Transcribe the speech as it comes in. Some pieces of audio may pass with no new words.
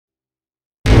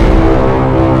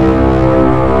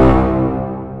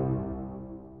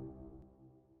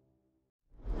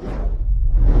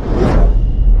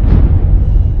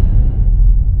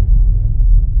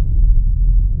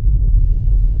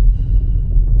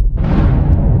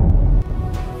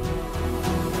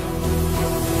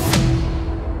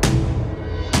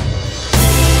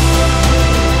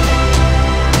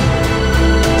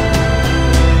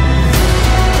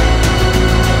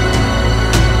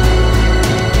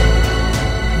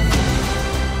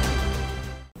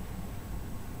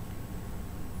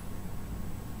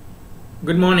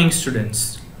Good morning,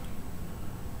 students.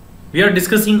 We are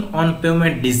discussing on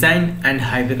pavement design and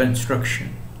highway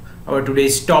construction. Our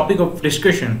today's topic of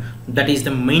discussion, that is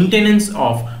the maintenance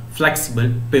of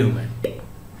flexible pavement.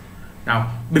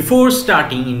 Now, before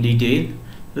starting in detail,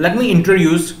 let me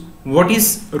introduce what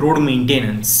is road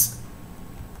maintenance.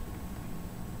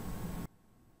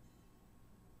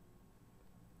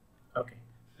 Okay,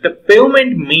 the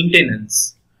pavement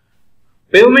maintenance.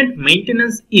 Pavement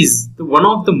maintenance is one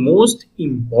of the most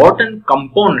important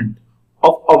component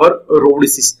of our road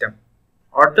system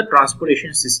or the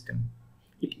transportation system.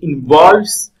 It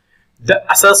involves the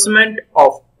assessment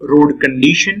of road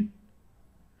condition,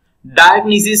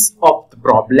 diagnosis of the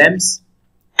problems,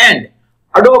 and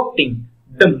adopting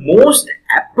the most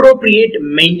appropriate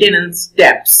maintenance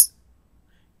steps.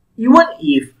 Even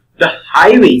if the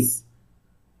highways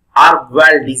are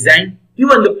well designed,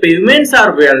 even the pavements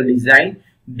are well designed,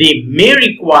 they may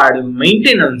require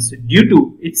maintenance due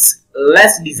to its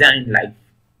less designed life.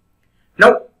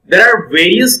 Now, there are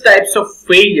various types of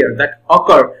failure that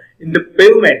occur in the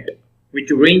pavement,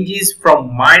 which ranges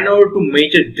from minor to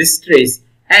major distress,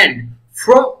 and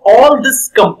from all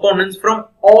these components, from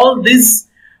all these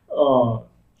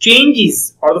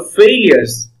changes or the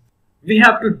failures, we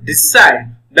have to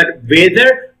decide that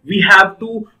whether we have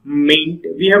to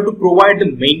provide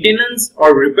the maintenance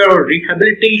or repair or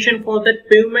rehabilitation for that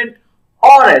pavement,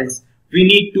 or else we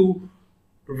need to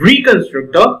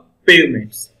reconstruct the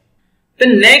pavements. The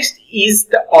next is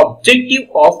the objective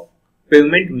of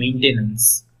pavement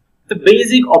maintenance. The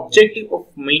basic objective of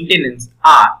maintenance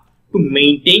are to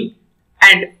maintain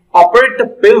and operate the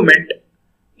pavement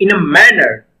in a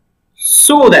manner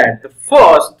so that the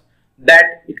first,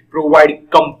 that it provides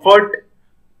comfort,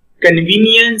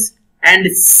 convenience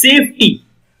and safety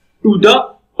to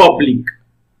the public.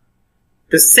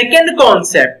 The second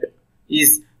concept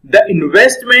is the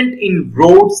investment in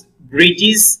roads,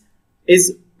 bridges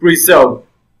is preserved.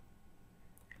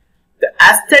 The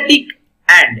aesthetic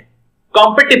and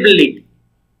compatibility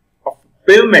of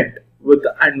pavement with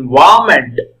the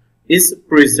environment is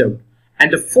preserved.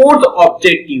 And the fourth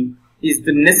objective is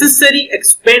the necessary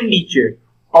expenditure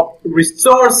of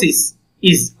resources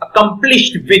is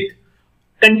accomplished with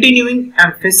continuing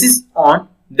emphasis on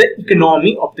the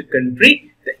economy of the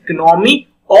country, the economy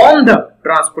on the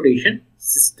transportation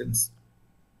systems.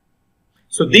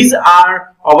 So these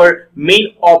are our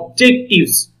main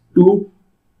objectives to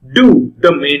do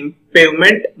the main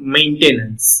pavement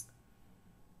maintenance.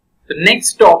 The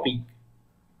next topic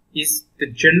is the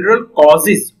general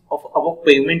causes of our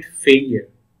pavement failure.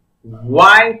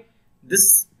 Why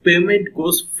this pavement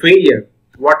goes failure?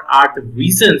 What are the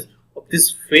reasons of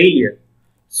this failure?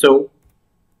 So,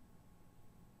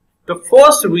 the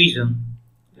first reason,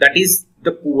 that is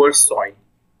the poor soil.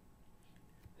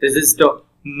 This is the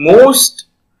most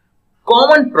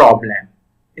common problem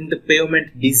in the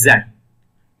pavement design,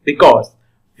 because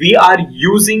we are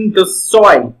using the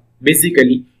soil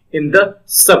basically in the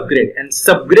subgrade, and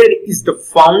subgrade is the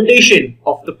foundation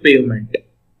of the pavement.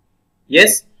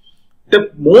 Yes,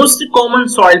 the most common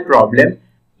soil problem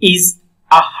is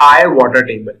a high water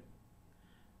table.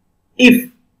 If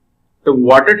the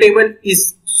water table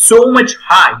is so much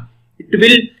high,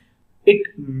 it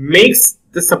makes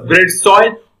the subgrade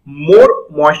soil more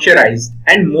moisturized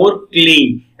and more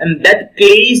clay, and that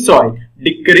clay soil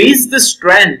decreases the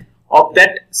strength of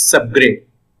that subgrade.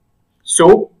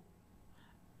 So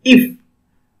if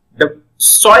the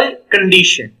soil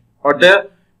condition or the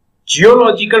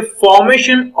geological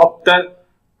formation of the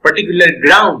particular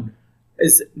ground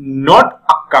is not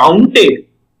accounted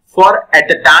for at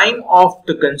the time of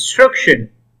the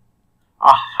construction,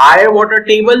 a high water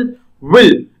table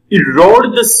will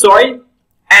erode the soil,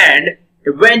 and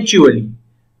eventually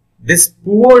this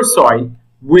poor soil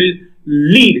will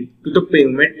lead to the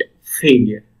pavement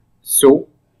failure. So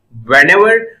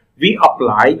whenever we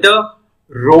apply the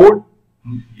road,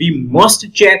 we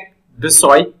must check the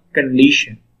soil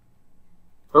condition.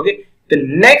 Okay, the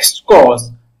next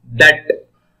cause that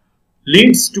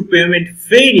leads to pavement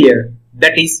failure,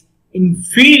 that is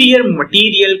inferior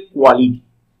material quality.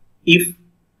 If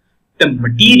the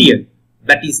material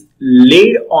that is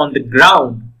laid on the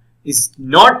ground is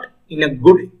not in a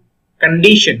good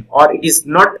condition, or it is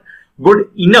not good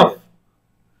enough,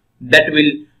 that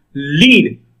will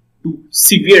lead to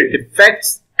severe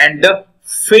defects and the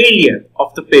failure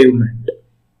of the pavement.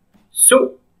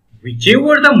 So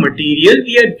whichever the material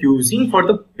we are using for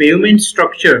the pavement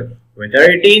structure, whether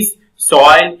it is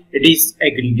soil, it is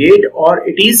aggregate, or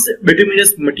it is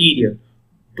bituminous material,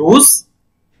 those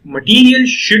materials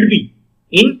should be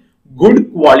in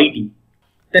good quality.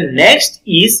 The next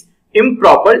is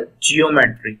improper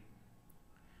geometry.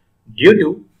 Due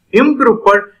to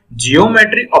improper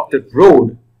geometry of the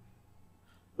road,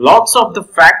 lots of the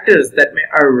factors that may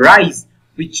arise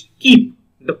which keep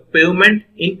the pavement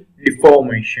in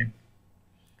deformation.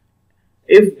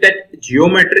 If that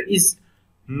geometry is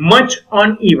much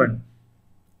uneven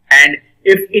and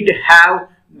if it have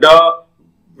the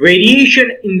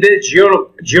variation in the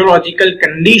geological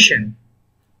condition,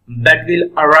 that will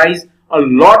arise a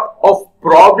lot of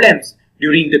problems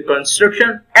during the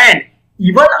construction, and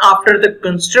even after the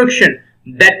construction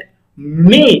that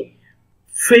may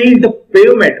fail the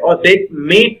pavement or that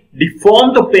may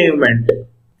deform the pavement.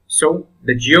 So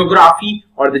the geography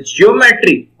or the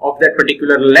geometry of that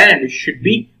particular land should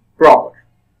be proper.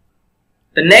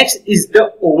 The next is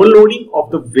the overloading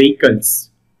of the vehicles.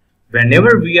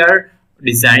 Whenever we are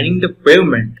designing the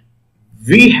pavement,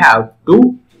 we have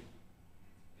to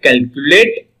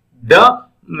calculate the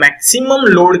maximum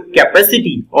load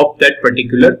capacity of that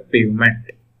particular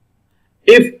pavement.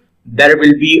 If there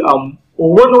will be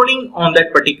overloading on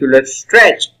that particular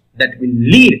stretch, that will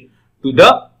lead to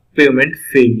the pavement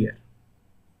failure.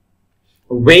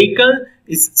 A vehicle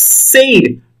is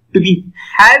said to be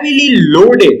heavily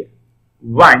loaded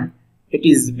when it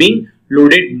is being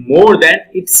loaded more than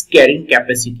its carrying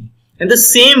capacity. In the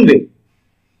same way,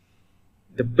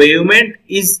 the pavement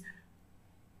is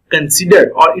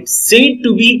considered or it's said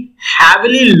to be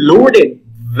heavily loaded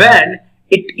when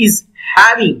it is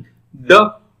having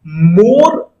the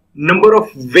more number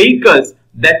of vehicles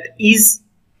that is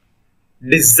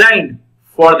designed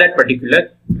for that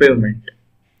particular pavement.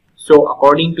 So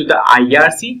according to the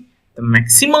IRC, the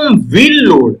maximum wheel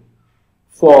load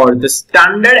for the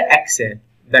standard axle,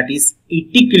 that is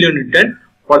 80 kilonewton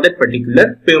for that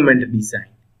particular pavement design.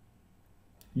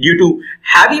 Due to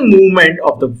heavy movement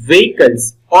of the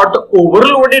vehicles or the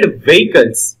overloaded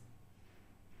vehicles,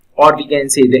 or we can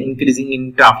say the increasing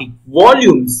in traffic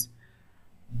volumes,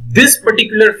 this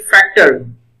particular factor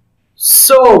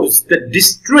serves the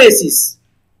distresses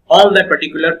on that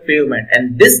particular pavement,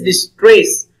 and this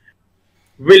distress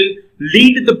will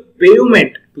lead the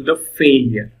pavement to the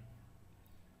failure.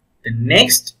 The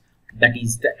next, that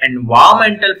is the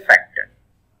environmental factor.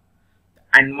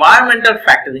 The environmental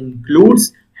factor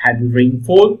includes heavy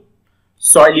rainfall,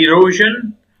 soil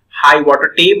erosion, high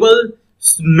water table,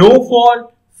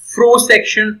 snowfall, frost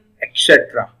section,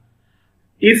 etc.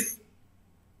 If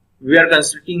we are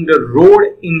constructing the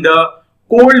road in the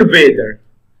cold weather,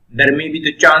 there may be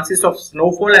the chances of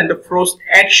snowfall and the frost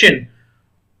action,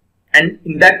 and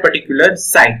in that particular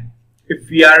site. If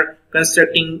we are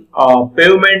constructing a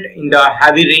pavement in the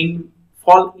heavy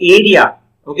rainfall area,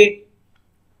 okay,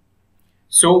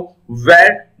 so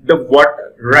where the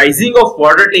rising of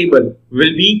water table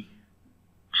will be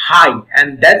high,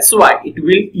 and that's why it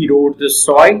will erode the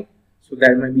soil. So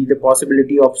there may be the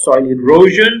possibility of soil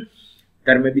erosion,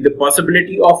 there may be the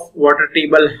possibility of water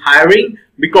table hiring,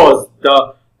 because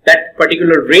that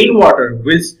particular rainwater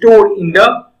will store in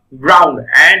the ground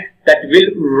and that will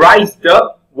rise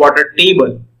the water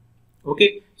table.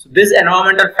 Okay, so these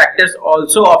environmental factors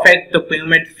also affect the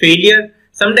pavement failure.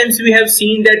 Sometimes we have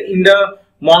seen that in the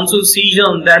monsoon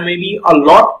season there may be a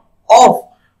lot of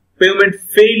pavement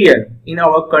failure in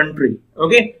our country.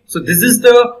 Okay, so this is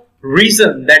the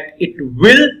reason that it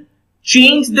will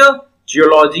change the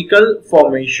geological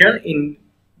formation in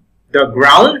the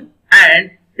ground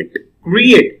and it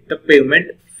create the pavement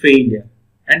failure,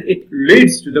 and it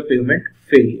leads to the pavement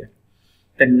failure.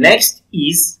 The next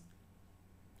is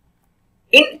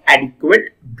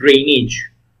inadequate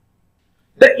drainage.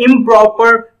 The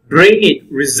improper drainage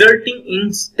resulting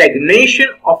in stagnation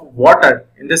of water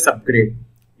in the subgrade,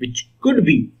 which could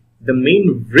be the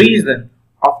main reason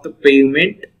of the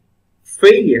pavement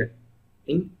failure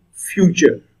in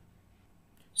future.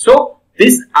 So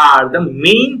these are the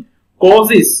main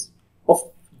causes of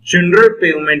general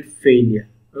pavement failure.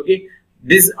 Okay,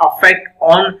 this affect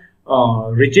on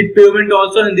rigid pavement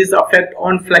also, and this affect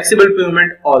on flexible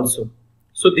pavement also.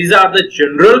 So these are the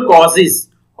general causes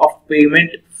of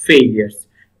pavement failures,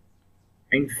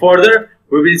 and further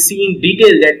we will see in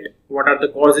detail that what are the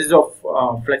causes of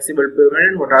flexible pavement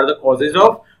and what are the causes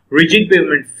of rigid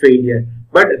pavement failure,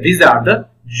 but these are the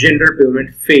general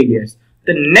pavement failures.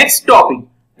 The next topic,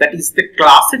 that is the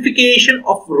classification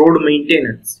of road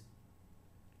maintenance.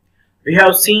 We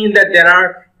have seen that there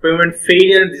are pavement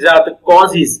failure, these are the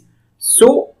causes.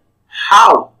 So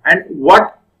how and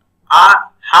what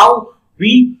are, how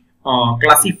we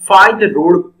classify the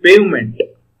road pavement?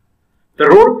 The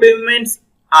road pavements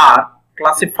are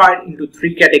classified into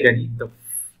three categories.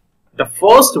 The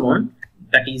first one,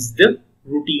 that is the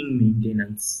routine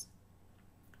maintenance.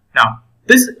 Now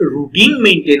this routine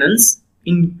maintenance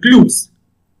includes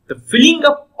the filling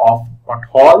up of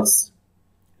potholes,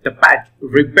 the patch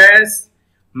repairs,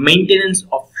 maintenance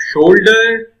of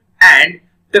shoulder and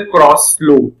the cross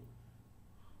slope.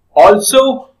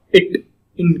 Also, it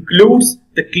includes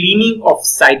the cleaning of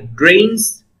side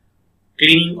drains,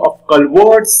 cleaning of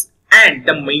culverts and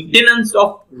the maintenance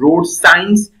of road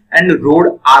signs and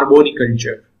road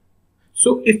arboriculture.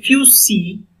 So if you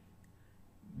see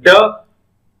the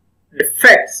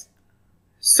defects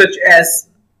such as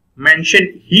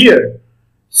mentioned here,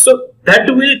 so that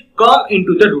will come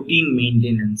into the routine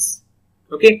maintenance.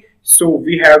 Okay, so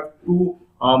we have to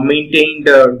maintain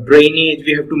the drainage,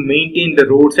 we have to maintain the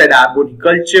roadside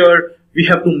arboriculture, we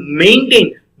have to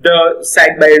maintain the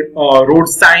side by road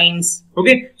signs.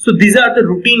 Okay, so these are the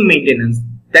routine maintenance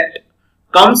that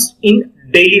comes in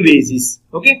daily basis.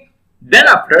 Okay, then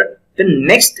after the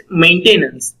next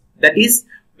maintenance, that is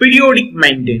periodic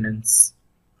maintenance.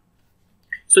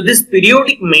 So this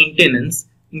periodic maintenance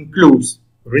includes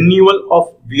renewal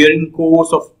of wearing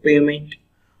course of pavement,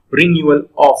 renewal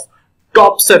of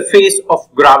top surface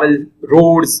of gravel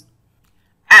roads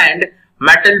and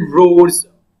metal roads,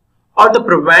 or the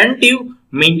preventive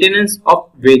maintenance of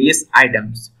various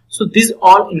items. So this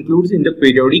all includes in the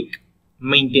periodic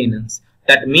maintenance.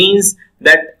 That means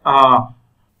that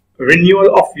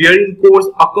renewal of wearing course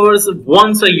occurs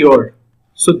once a year.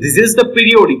 So this is the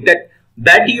periodic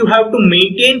that you have to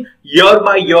maintain year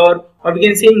by year, or we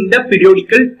can say in the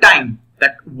periodical time,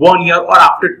 that 1 year or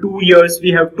after 2 years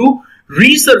we have to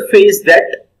resurface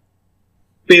that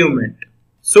pavement.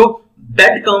 So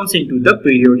that comes into the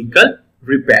periodical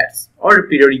repairs or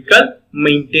periodical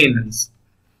maintenance.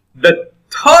 The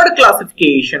third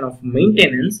classification of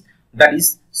maintenance, that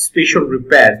is special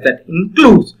repairs, that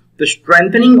includes the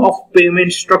strengthening of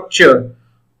pavement structure,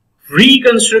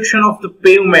 reconstruction of the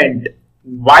pavement,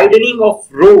 widening of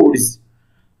roads,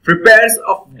 repairs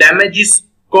of damages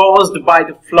caused by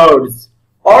the floods,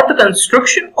 or the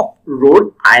construction of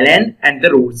road island and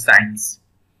the road signs.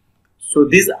 So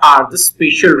these are the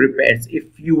special repairs.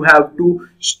 If you have to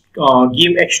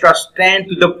give extra strength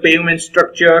to the pavement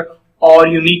structure, or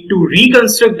you need to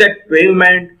reconstruct that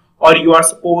pavement, or you are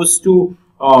supposed to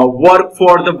work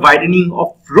for the widening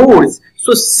of roads,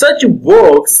 so such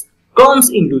works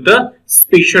comes into the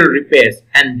special repairs,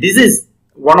 and this is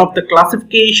one of the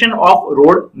classification of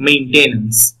road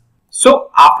maintenance.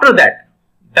 So after that,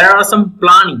 there are some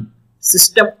planning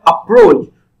system approach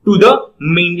to the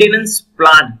maintenance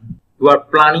planning. You are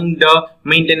planning the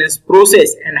maintenance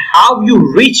process and how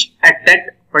you reach at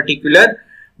that particular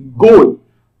goal,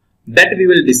 that we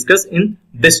will discuss in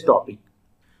this topic.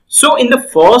 So in the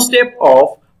first step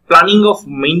of planning of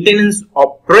maintenance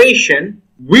operation,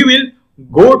 we will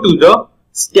go to the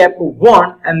step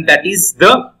 1, and that is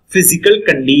the physical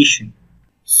condition.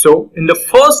 So in the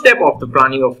first step of the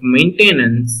planning of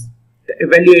maintenance, the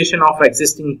evaluation of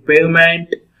existing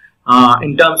pavement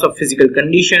in terms of physical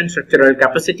condition, structural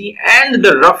capacity and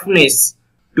the roughness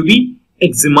to be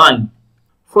examined.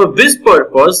 For this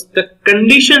purpose, the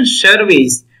condition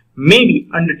surveys may be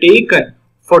undertaken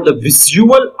for the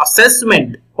visual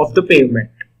assessment of the pavement,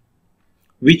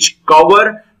 which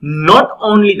cover not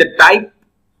only the type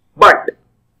but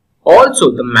also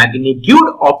the magnitude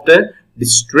of the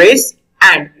distress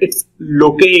and its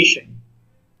location.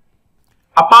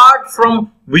 Apart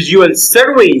from visual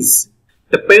surveys,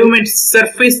 the pavement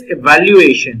surface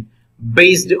evaluation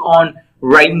based on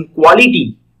riding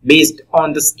quality, based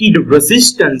on the skid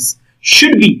resistance,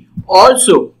 should be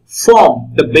also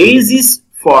form the basis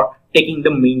for taking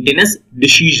the maintenance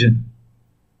decision.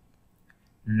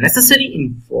 Necessary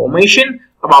information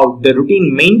about the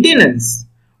routine maintenance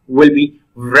will be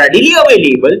readily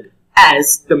available,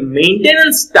 as the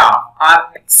maintenance staff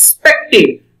are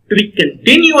expected to be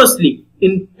continuously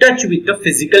in touch with the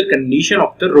physical condition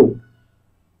of the road.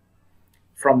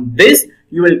 From this,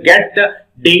 you will get the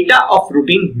data of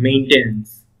routine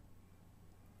maintenance.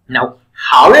 Now,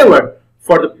 however,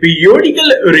 for the periodical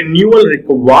renewal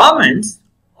requirements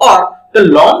or the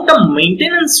long-term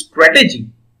maintenance strategy,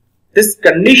 this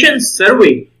condition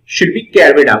survey should be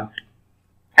carried out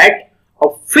at a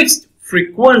fixed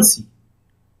frequency.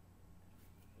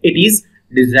 It is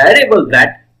desirable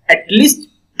that at least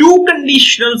 2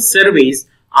 conditional surveys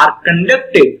are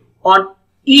conducted on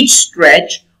each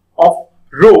stretch of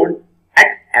road at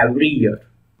every year,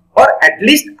 or at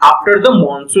least after the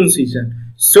monsoon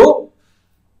season. So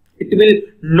it will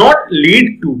not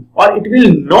lead to, or it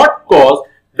will not cause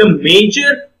the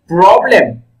major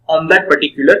problem on that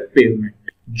particular pavement.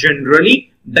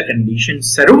 Generally, the condition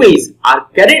surveys are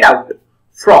carried out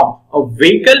from a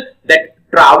vehicle that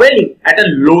traveling at a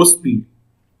low speed.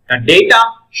 The data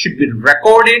should be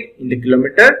recorded in the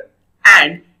kilometer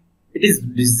and it is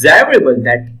desirable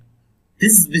that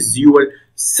these visual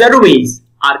surveys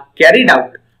are carried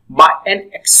out by an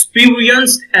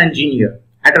experienced engineer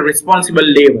at a responsible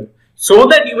level so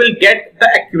that you will get the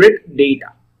accurate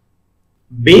data.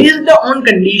 Based on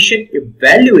condition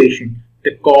evaluation,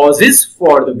 the causes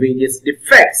for the various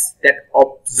defects that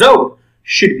observed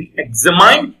should be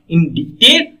examined in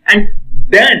detail, and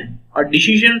then a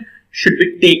decision should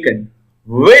be taken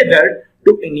whether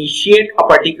to initiate a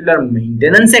particular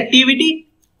maintenance activity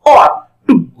or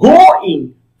to go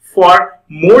in for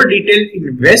more detailed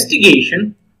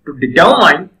investigation to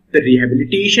determine the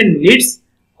rehabilitation needs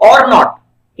or not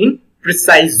in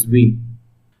precise way.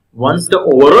 Once the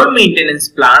overall maintenance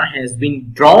plan has been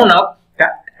drawn up, the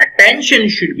attention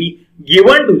should be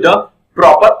given to the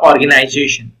proper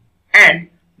organization and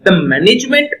the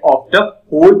management of the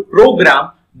whole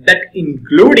program, that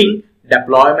including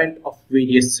deployment of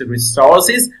various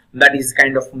resources, that is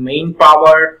kind of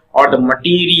manpower or the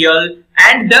material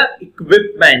and the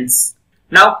equipments.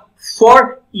 Now,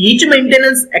 for each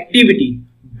maintenance activity,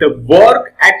 the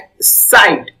work at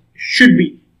site should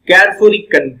be carefully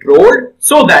controlled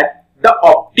so that the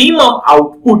optimum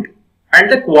output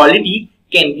and the quality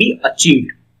can be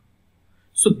achieved.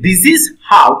 So this is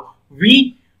how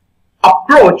we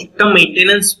approach the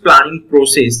maintenance planning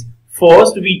process.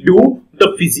 First, we do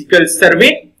the physical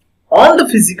survey. On the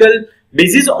physical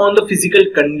basis, on the physical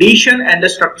condition and the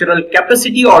structural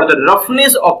capacity or the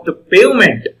roughness of the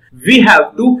pavement, we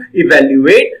have to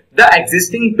evaluate the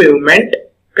existing pavement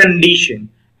condition,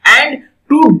 and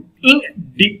to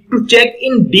check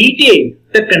in detail,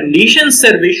 the condition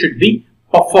survey should be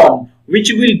performed,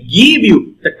 which will give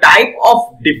you the type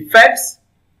of defects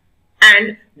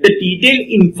and the detailed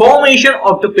information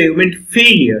of the pavement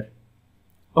failure.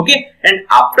 Okay, and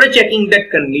after checking that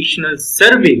conditional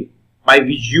survey by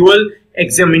visual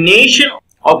examination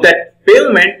of that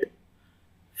pavement,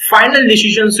 final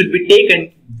decisions should be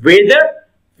taken whether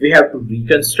we have to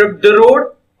reconstruct the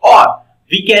road or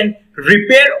we can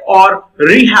repair or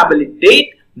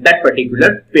rehabilitate that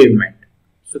particular pavement.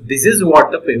 So this is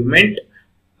what the pavement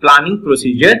planning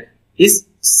procedure is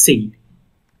said.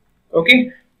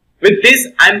 Okay, with this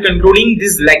I am concluding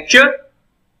this lecture.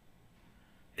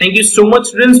 Thank you so much,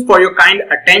 students, for your kind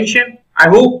attention. I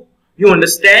hope you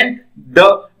understand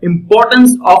the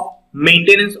importance of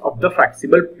maintenance of the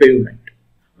flexible pavement.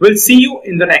 We'll see you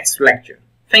in the next lecture.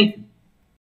 Thank you.